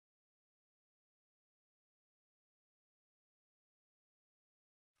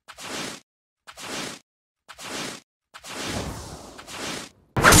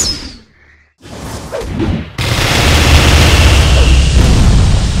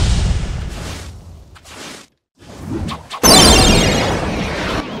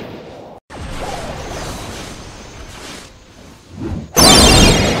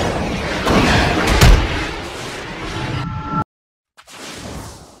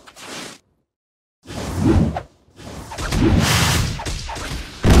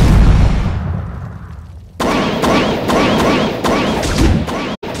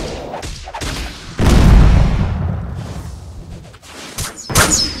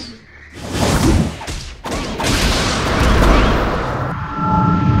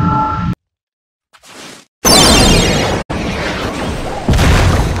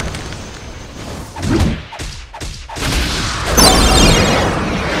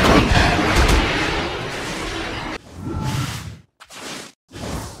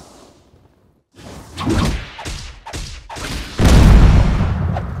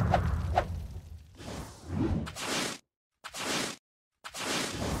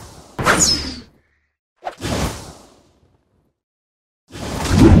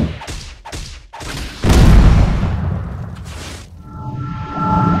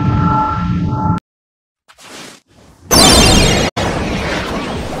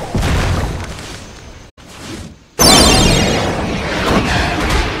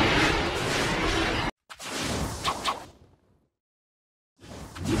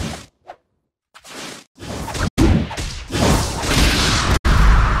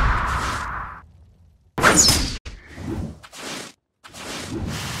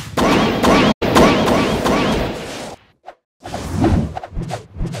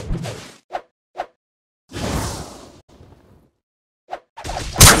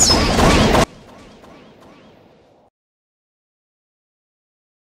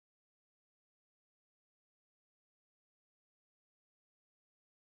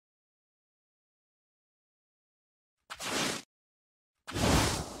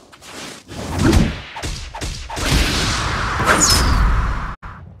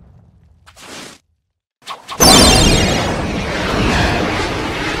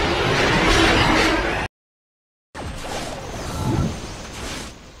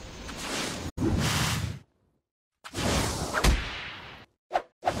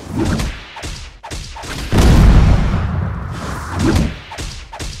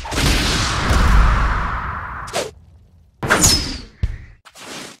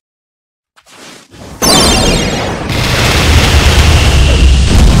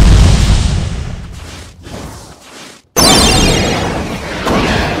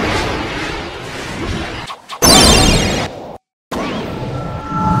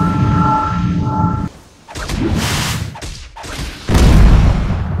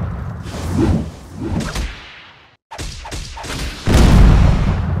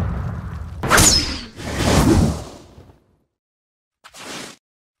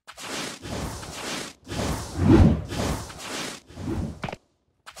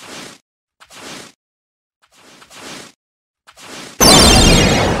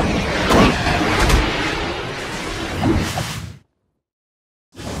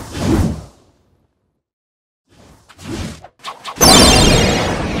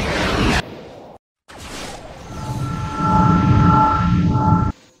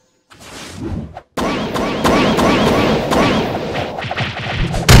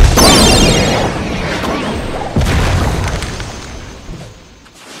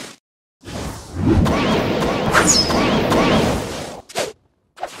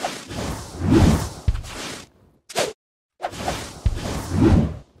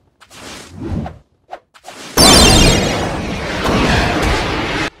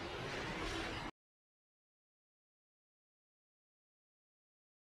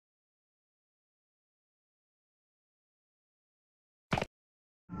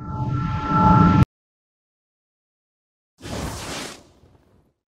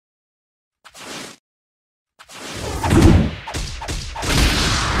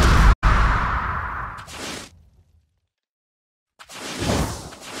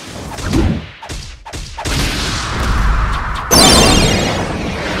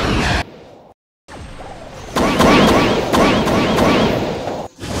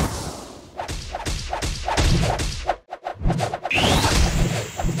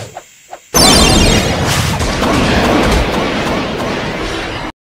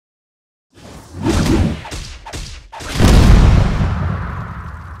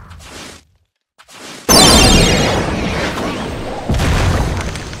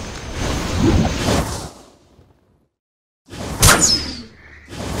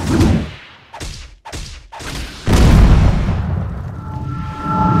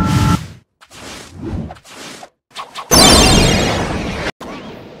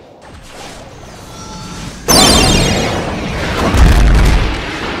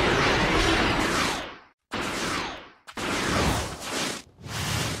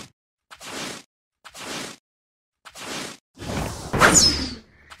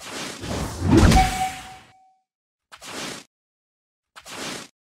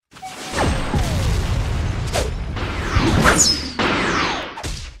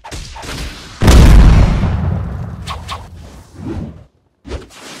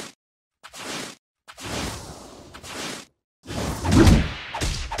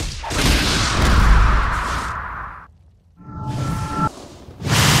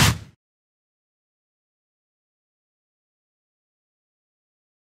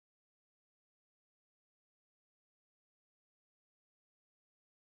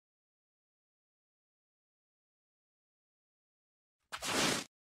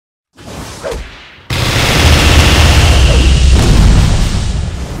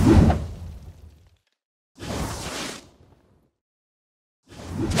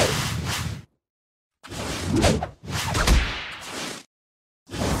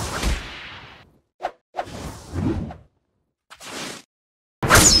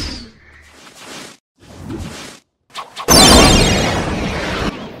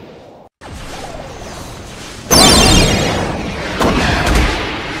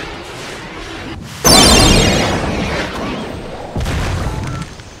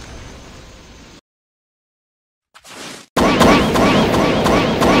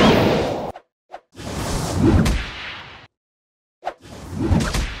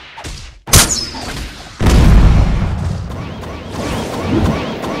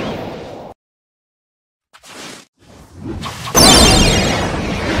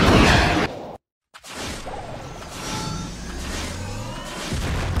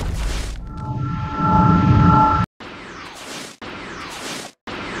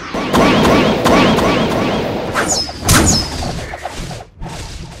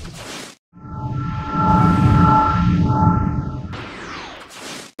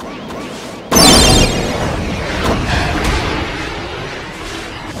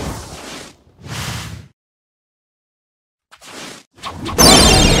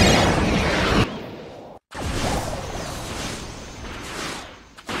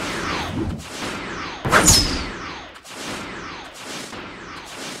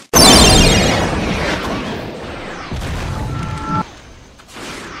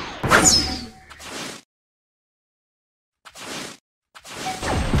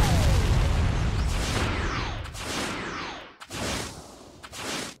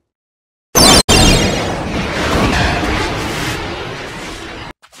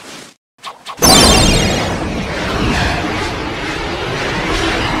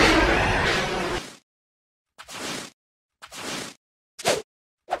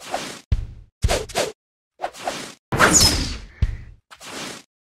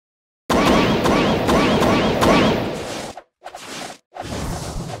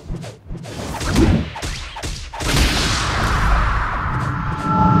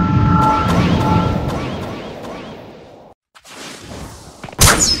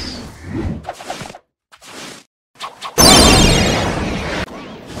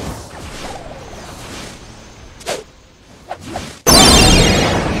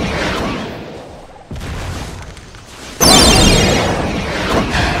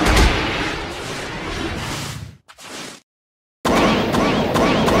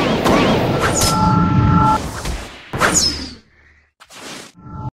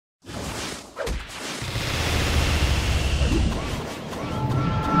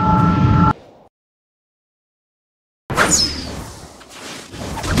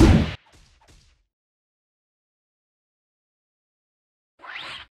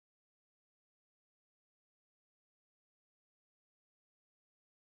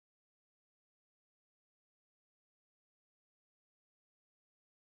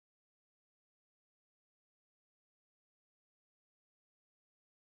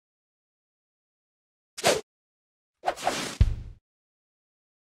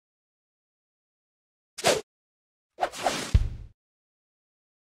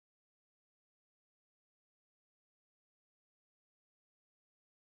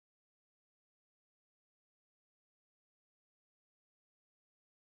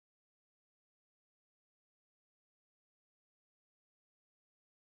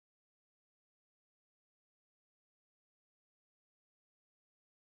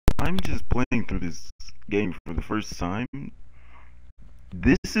I'm just playing through this game for the first time.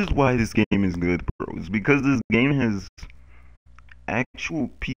 This is why this game is good, bro. It's because this game has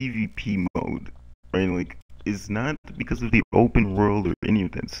actual PvP mode, right? Like, it's not because of the open world or any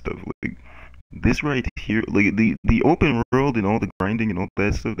of that stuff. Like, this right here, like, the open world and all the grinding and all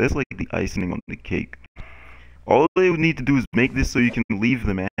that stuff, that's like the icing on the cake. All they would need to do is make this so you can leave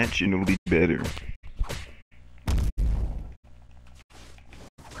the match and it'll be better.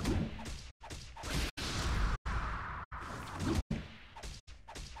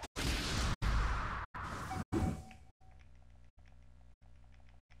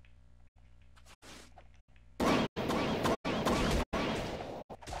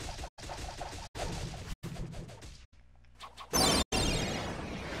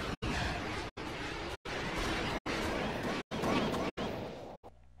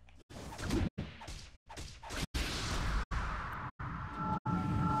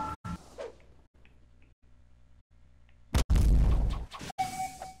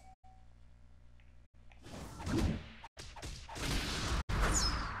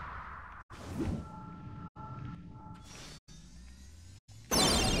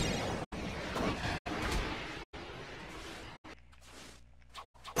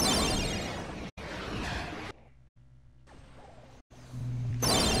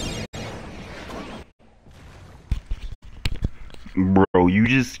 Bro, you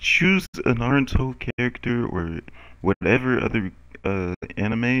just choose a Naruto character or whatever other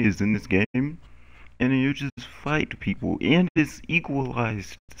anime is in this game, and then you just fight people, and it's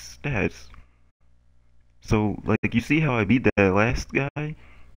equalized stats. So, like, you see how I beat that last guy?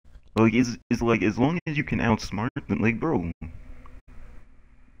 Like, it's like, as long as you can outsmart them, like, bro,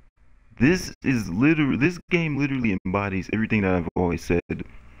 this game literally embodies everything that I've always said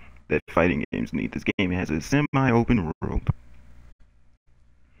that fighting games need. This game has a semi-open world.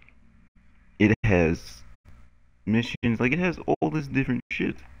 It has missions, like, it has all this different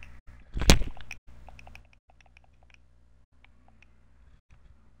shit.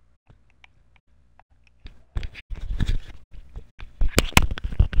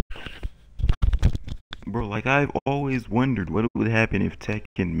 Bro, like, I've always wondered what would happen if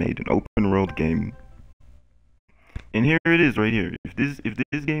Tekken made an open world game. And here it is right here. If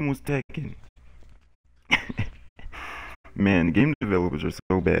this game was Tekken. Man, game developers are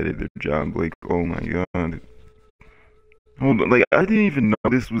so bad at their job, like, oh my god. Hold on, like, I didn't even know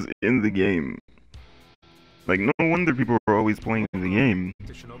this was in the game. Like, no wonder people are always playing the game.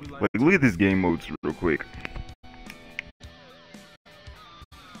 Like, look at this game modes real quick.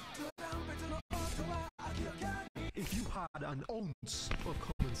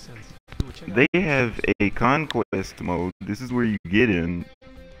 They have a conquest mode. This is where you get in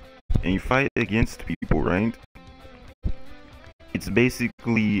and you fight against people, right? It's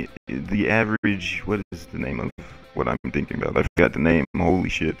basically the average. What is the name of what I'm thinking about? I forgot the name. Holy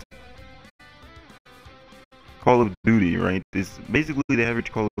shit. Call of Duty, right? It's basically the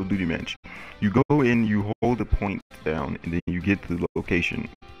average Call of Duty match. You go in, you hold a point down, and then you get to the location.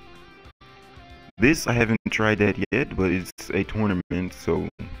 This I haven't tried that yet, but it's a tournament, so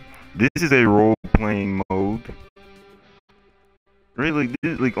this is a role-playing mode. Really,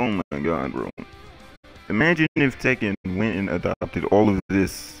 like, oh my god, bro. Imagine if Tekken went and adopted all of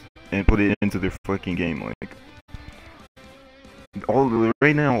this and put it into their fucking game, like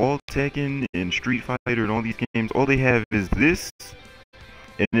right now, all Tekken and Street Fighter and all these games, all they have is this,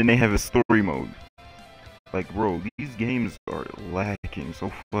 and then they have a story mode. Like, bro, these games are lacking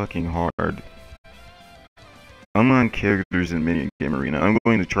so fucking hard. I'm on characters in Mini Game Arena. I'm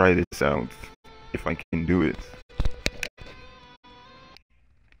going to try this out if I can do it.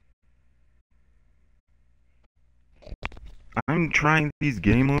 I'm trying these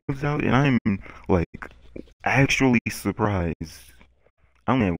game modes out, and I'm like actually surprised.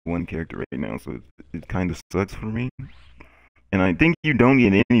 I only have one character right now, so it kind of sucks for me. And I think you don't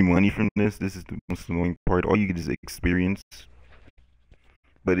get any money from this. This is the most annoying part. All you get is experience.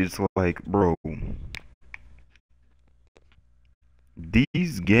 But it's like, bro,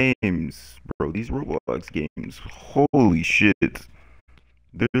 these games, bro, these Roblox games, holy shit.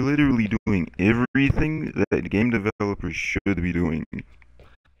 They're literally doing everything that game developers should be doing.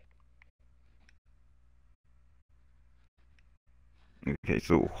 Okay,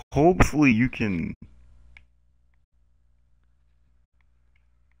 so hopefully you can...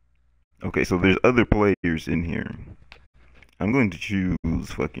 Okay, so there's other players in here. I'm going to choose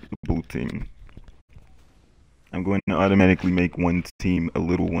fucking the blue team. I'm going to automatically make one team a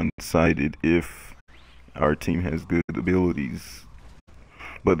little one-sided if our team has good abilities.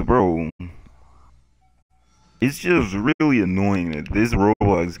 But bro, it's just really annoying that this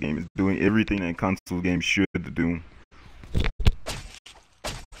Roblox game is doing everything that console games should do.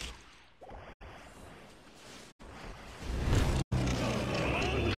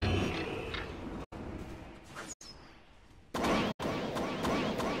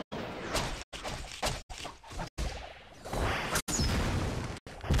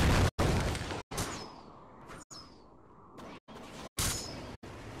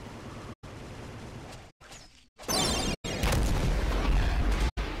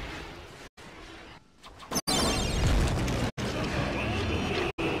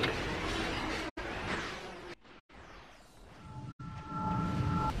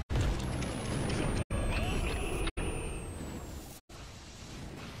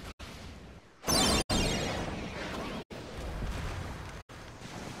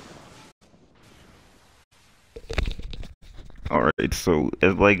 Alright, so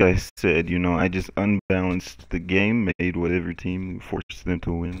as like I said, you know, I just unbalanced the game, made whatever team forced them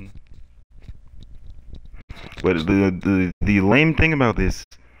to win. But the lame thing about this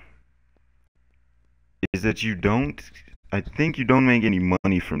is that I think you don't make any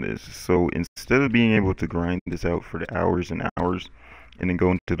money from this. So instead of being able to grind this out for the hours and hours and then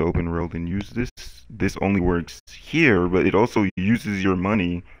go into the open world and use this only works here, but it also uses your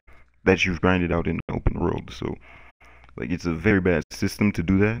money that you've grinded out in the open world. So like, it's a very bad system to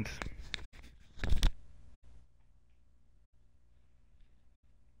do that.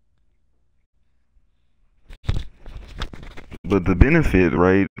 But the benefit,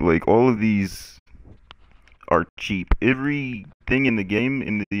 right? Like, all of these are cheap. Everything in the game,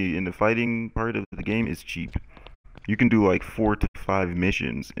 in the fighting part of the game, is cheap. You can do like 4 to 5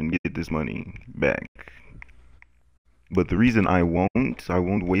 missions and get this money back. But the reason I won't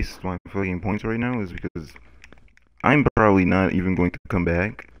waste my fucking points right now is because I'm probably not even going to come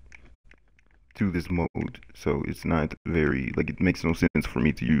back to this mode. So it's not very, like, it makes no sense for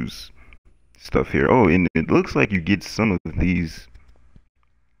me to use stuff here. Oh, and it looks like you get some of these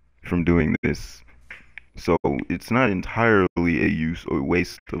from doing this. So it's not entirely a use or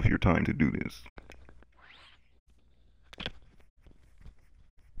waste of your time to do this.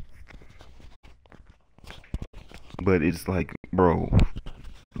 But it's like, bro,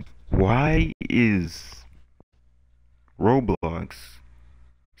 why is Roblox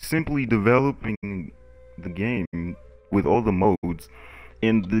simply developing the game with all the modes,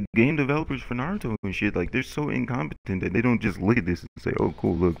 and the game developers for Naruto and shit, like, they're so incompetent that they don't just look at this and say, oh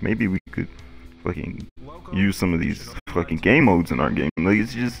cool, look, maybe we could fucking use some of these fucking game modes in our game. Like,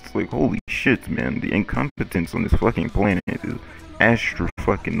 it's just like, holy shit, man, the incompetence on this fucking planet is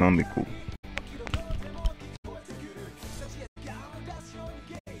astro-fucking-nomical.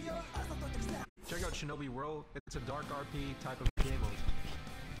 Check out Shinobi World. It's a dark RP type of game mode.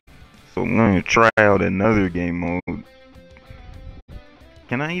 So I'm gonna try out another game mode.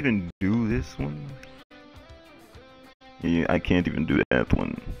 Can I even do this one? Yeah, I can't even do that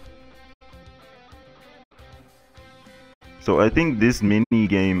one. So I think this mini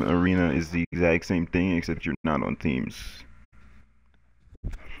game arena is the exact same thing, except you're not on teams.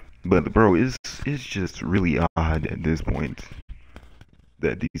 But bro, it's just really odd at this point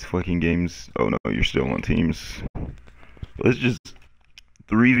that these fucking games. Oh no, you're still on teams. Let's just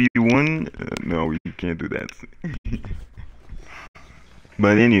 3v1. No, we can't do that.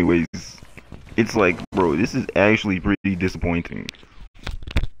 But anyways, it's like, bro, this is actually pretty disappointing.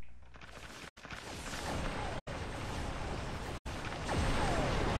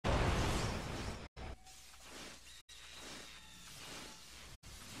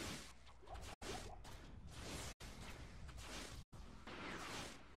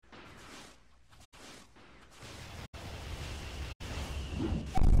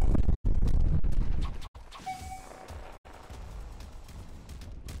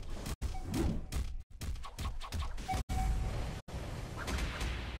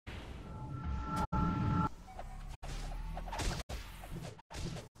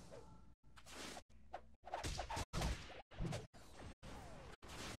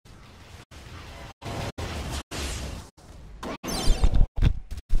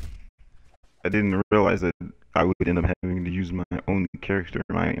 I didn't realize that I would end up having to use my own character.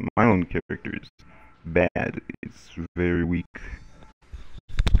 My own character is bad. It's very weak.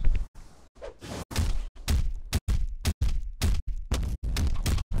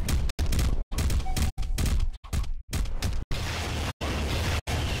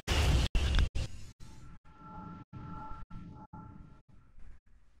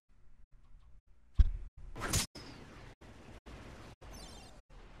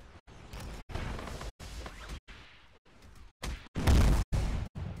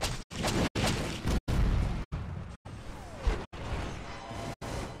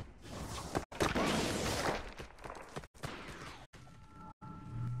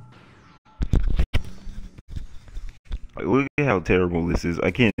 Like, look at how terrible this is.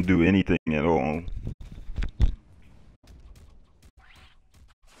 I can't do anything at all.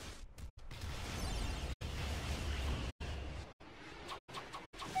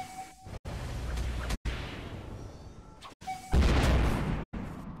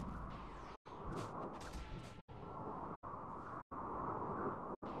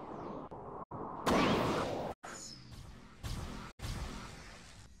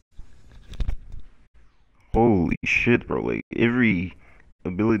 Holy shit, bro. Like, every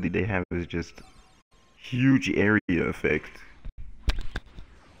ability they have is just huge area effect.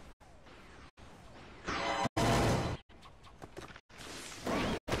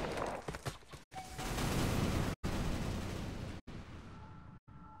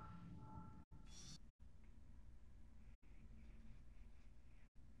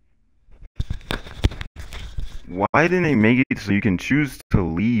 Why didn't they make it so you can choose to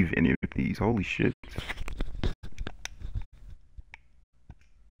leave any of these? Holy shit.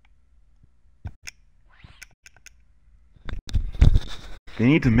 They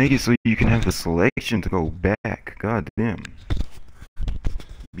need to make it so you can have the selection to go back. God damn.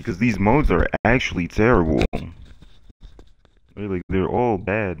 Because these modes are actually terrible. They're all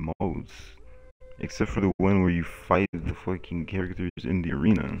bad modes. Except for the one where you fight the fucking characters in the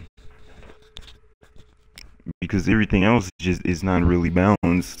arena. Because everything else just is not really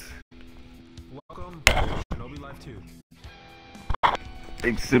balanced. Welcome to Shinobi Life 2.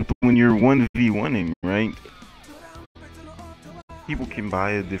 Except when you're 1v1ing, right? People can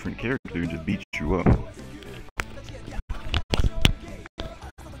buy a different character and just beat you up.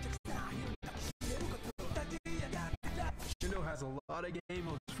 Shindo has a lot of game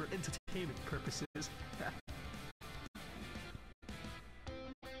modes for entertainment purposes.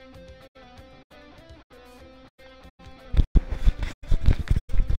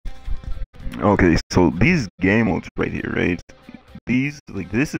 Okay, so these game modes right here, right? These,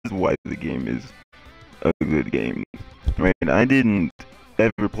 like, this is why the game is a good game, right? I didn't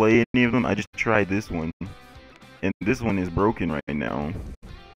ever play any of them. I just tried this one, and this one is broken right now,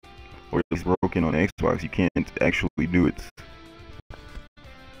 or it's broken on Xbox. You can't actually do it.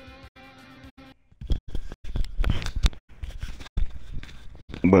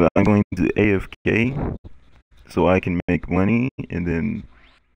 But I'm going to AFK so I can make money and then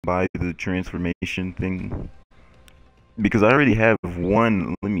buy the transformation thing. Because I already have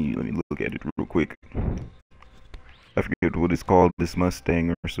one. Let me look at it real quick. I forget what it's called, this Mustang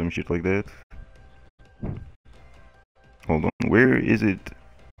or some shit like that. Hold on, where is it?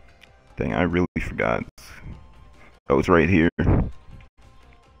 Dang, I really forgot. Oh, it's right here.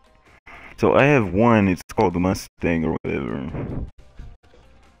 So I have one, it's called the Mustang or whatever.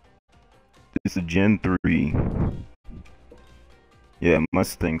 It's a Gen 3. Yeah,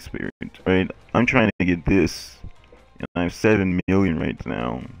 Mustang Spirit, right? I'm trying to get this, and I have 7 million right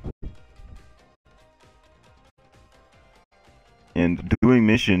now. And doing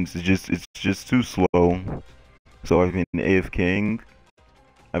missions is just too slow. So I've been AFKing.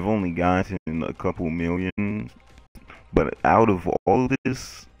 I've only gotten a couple million, but out of all of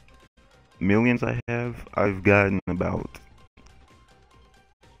this millions I have, I've gotten about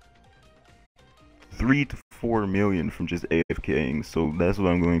 3 to 4 million from just AFKing. So that's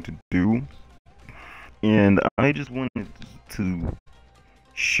what I'm going to do. And I just wanted to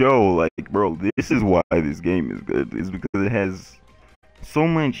show, like, bro, this is why this game is good. Is because it has so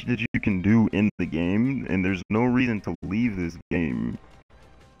much that you can do in the game, and there's no reason to leave this game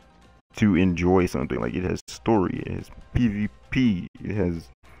to enjoy something. Like, it has story, it has PvP, it has,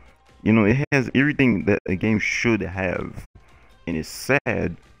 it has everything that a game should have. And it's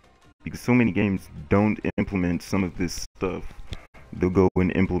sad because so many games don't implement some of this stuff. They'll go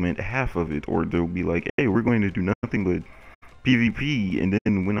and implement half of it, or they'll be like, hey, we're going to do nothing but PvP, and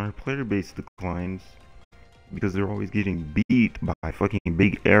then when our player base declines, because they're always getting beat by fucking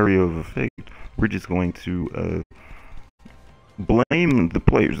big area of effect, we're just going to blame the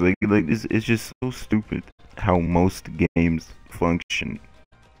players. Like it's just so stupid how most games function.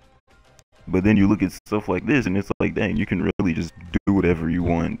 But then you look at stuff like this, and it's like, dang, you can really just do whatever you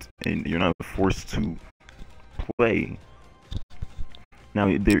want, and you're not forced to play.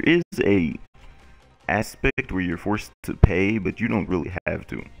 Now, there is a aspect where you're forced to pay, but you don't really have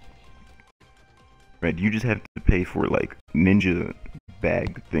to. Right? You just have to pay for, like, ninja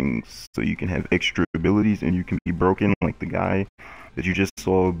bag things, so you can have extra abilities, and you can be broken like the guy that you just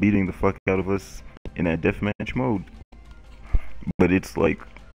saw beating the fuck out of us in that deathmatch mode. But it's like,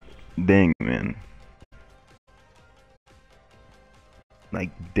 dang, man.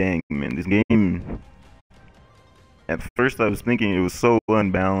 Like, dang, man. This game, at first I was thinking it was so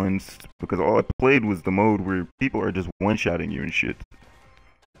unbalanced because all I played was the mode where people are just one-shotting you and shit.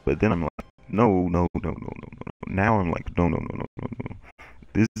 But then I'm like, no. Now I'm like, no.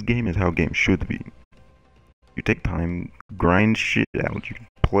 This game is how games should be. You take time, grind shit out, you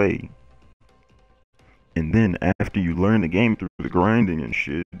play. And then after you learn the game through the grinding and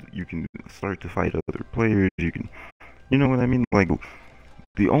shit, you can start to fight other players, you can, you know what I mean? Like,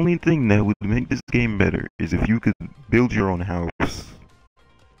 the only thing that would make this game better is if you could build your own house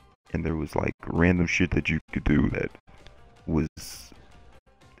and there was like random shit that you could do that was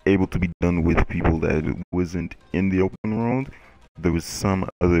able to be done with people that wasn't in the open world. There was some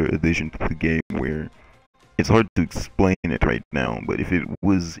other addition to the game where it's hard to explain it right now, but if it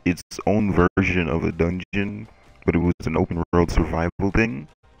was its own version of a dungeon, but it was an open world survival thing,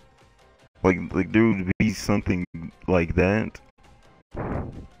 like there would be something like that.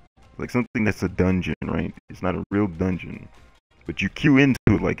 Like something that's a dungeon, right? It's not a real dungeon, but you queue into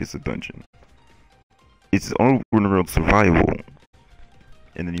it like it's a dungeon. It's open world survival,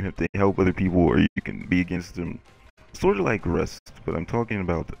 and then you have to help other people or you can be against them. Sort of like Rust, but I'm talking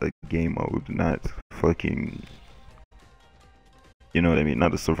about a game mode, not fucking, you know what I mean?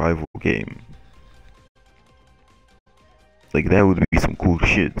 Not a survival game. Like that would be some cool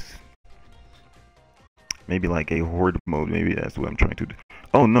shit. Maybe like a horde mode, maybe that's what I'm trying to do.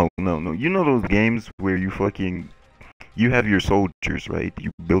 Oh no. You know those games where you have your soldiers, right?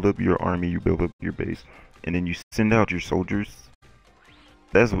 You build up your army, you build up your base, and then you send out your soldiers.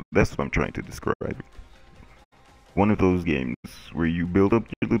 That's what I'm trying to describe. One of those games where you build up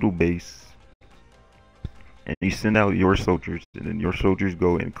your little base and you send out your soldiers, and then your soldiers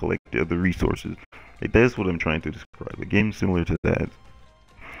go and collect the other resources. Like that's what I'm trying to describe. A game similar to that.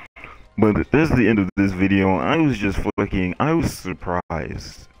 But that's the end of this video. I was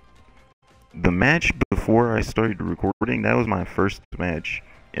surprised. The match before I started recording, that was my first match.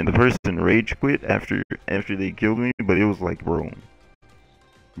 And the person rage quit after they killed me, but it was like, bro.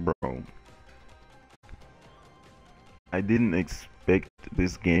 I didn't expect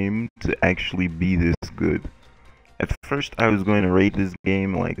this game to actually be this good. At first I was going to rate this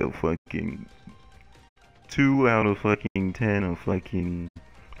game like a fucking 2 out of fucking 10 or fucking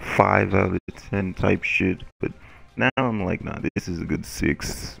 5 out of 10 type shit, but now I'm like, nah, this is a good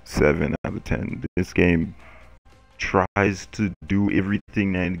 6, 7 out of 10. This game tries to do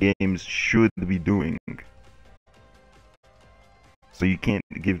everything that games should be doing. So you can't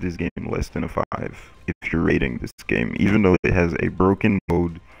give this game less than a 5 if you're rating this game, even though it has a broken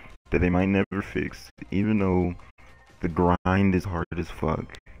mode that they might never fix, even though the grind is hard as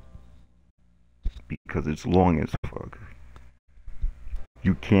fuck, because it's long as fuck.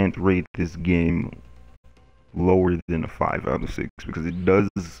 You can't rate this game lower than a 5 out of 6 because it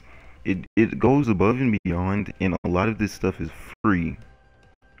goes above and beyond, and a lot of this stuff is free.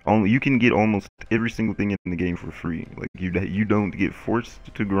 You can get almost every single thing in the game for free. Like you don't get forced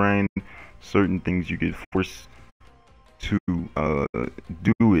to grind certain things. You get forced to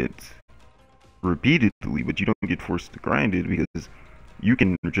do it repeatedly, but you don't get forced to grind it because you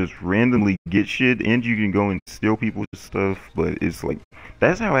can just randomly get shit and you can go and steal people's stuff. But it's like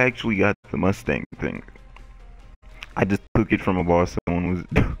that's how I actually got the Mustang thing. I just took it from a boss someone was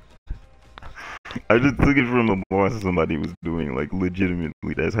I just took it from a boss somebody was doing, like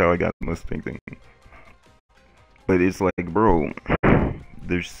legitimately. That's how I got the Mustang thing. But it's like, bro,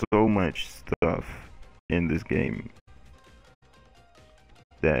 there's so much stuff in this game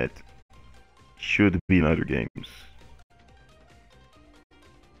that should be in other games.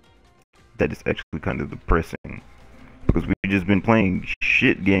 That is actually kind of depressing. Because we've just been playing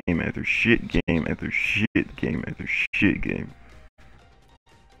shit game after shit game after shit game after shit game.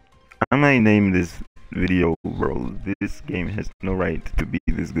 I might name this video, bro, this game has no right to be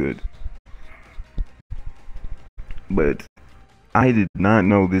this good. But I did not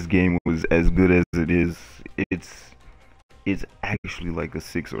know this game was as good as it is. It's actually like a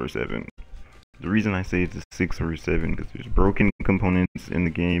 6 or a 7. The reason I say it's a 6 or a 7 because there's broken components in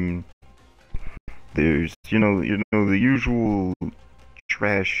the game. There's you know the usual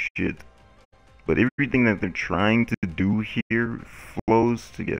trash shit, but everything that they're trying to do here flows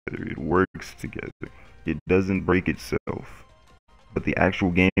together. It works together. It doesn't break itself. But the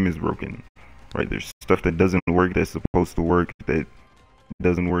actual game is broken. Right? There's stuff that doesn't work that's supposed to work that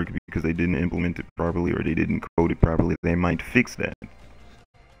doesn't work because they didn't implement it properly or they didn't code it properly. They might fix that.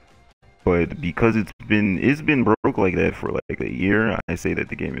 But because it's been broke like that for like a year, I say that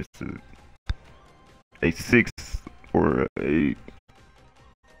the game is a 6 or a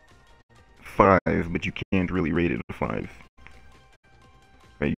 5, but you can't really rate it a 5.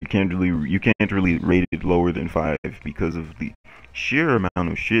 Right? You can't really rate it lower than 5 because of the sheer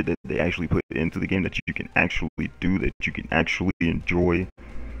amount of shit that they actually put into the game that you can actually do, that you can actually enjoy,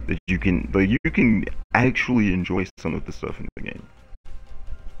 that you can actually enjoy some of the stuff in the game.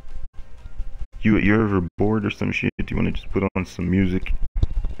 You're ever bored or some shit? You want to just put on some music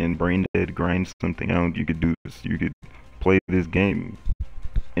and brain dead grind something out? You could do this. You could play this game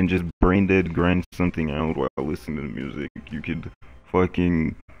and just brain dead grind something out while listening to the music. You could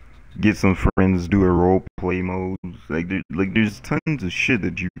fucking get some friends, do a role play mode. There's tons of shit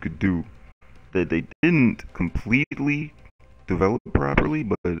that you could do that they didn't completely develop properly,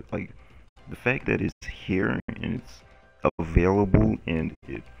 but like the fact that it's here and it's available and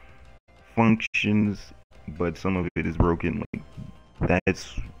it functions, but some of it is broken. Like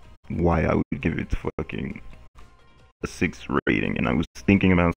that's why I would give it fucking a 6 rating. And I was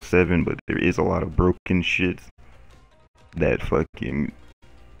thinking about 7, but there is a lot of broken shit that fucking,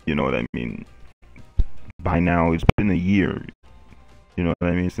 you know what I mean. By now, it's been a year. You know what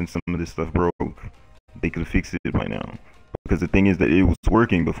I mean? Since some of this stuff broke, they could fix it by now. Because the thing is that it was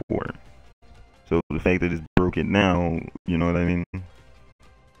working before. So the fact that it's broken now, you know what I mean?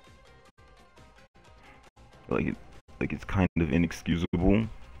 Like it's kind of inexcusable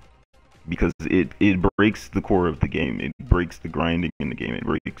because it breaks the core of the game. It breaks the grinding in the game. It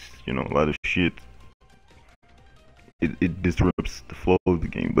breaks, you know, a lot of shit. It disrupts the flow of the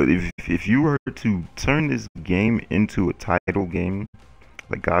game. But if you were to turn this game into a title game,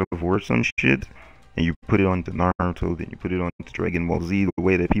 like God of War or some shit, and you put it onto Naruto, then you put it onto Dragon Ball Z, the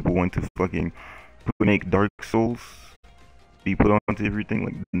way that people want to fucking make Dark Souls be put onto everything,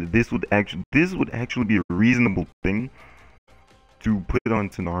 like this would actually be a reasonable thing to put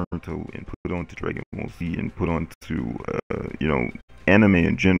onto Naruto and put onto Dragon Ball Z and put onto you know, anime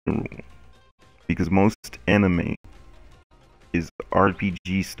in general, because most anime is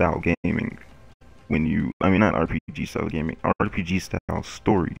RPG style gaming. I mean not RPG style gaming, RPG style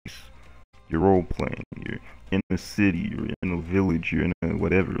stories. You're role playing, you're in a city, you're in a village, you're in a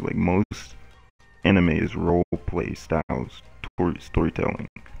whatever. Like most anime is role play styles, storytelling.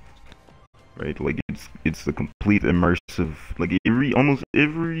 Right? Like it's a complete immersive, like almost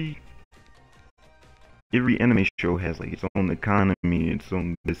every anime show has like its own economy, its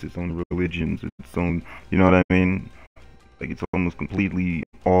own its own religions, its own, you know what I mean? Like it's almost completely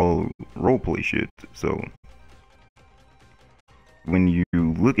all roleplay shit. So when you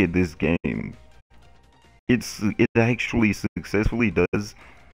look at this game, it actually successfully does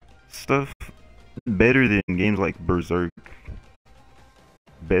stuff better than games like Berserk,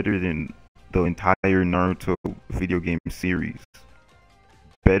 better than the entire Naruto video game series,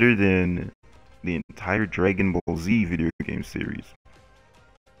 better than the entire Dragon Ball Z video game series,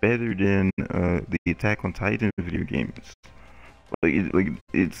 better than the Attack on Titan video games.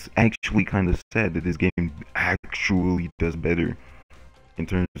 It's actually kind of sad that this game actually does better in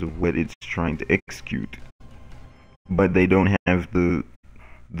terms of what it's trying to execute, but they don't have the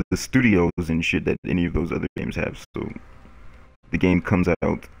the studios and shit that any of those other games have. So the game comes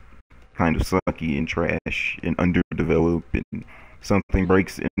out kind of sucky and trash and underdeveloped, and something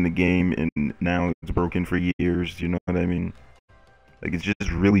breaks in the game and now it's broken for years. You know what I mean? Like, it's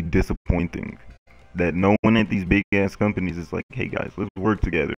just really disappointing that no one at these big ass companies is like, hey guys, let's work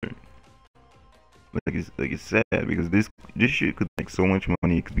together. It's sad because this shit could make so much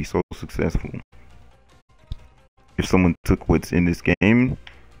money. It could be so successful if someone took what's in this game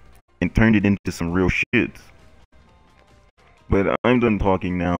and turned it into some real shit. But I'm done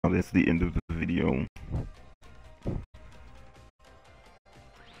talking now. That's the end of the video.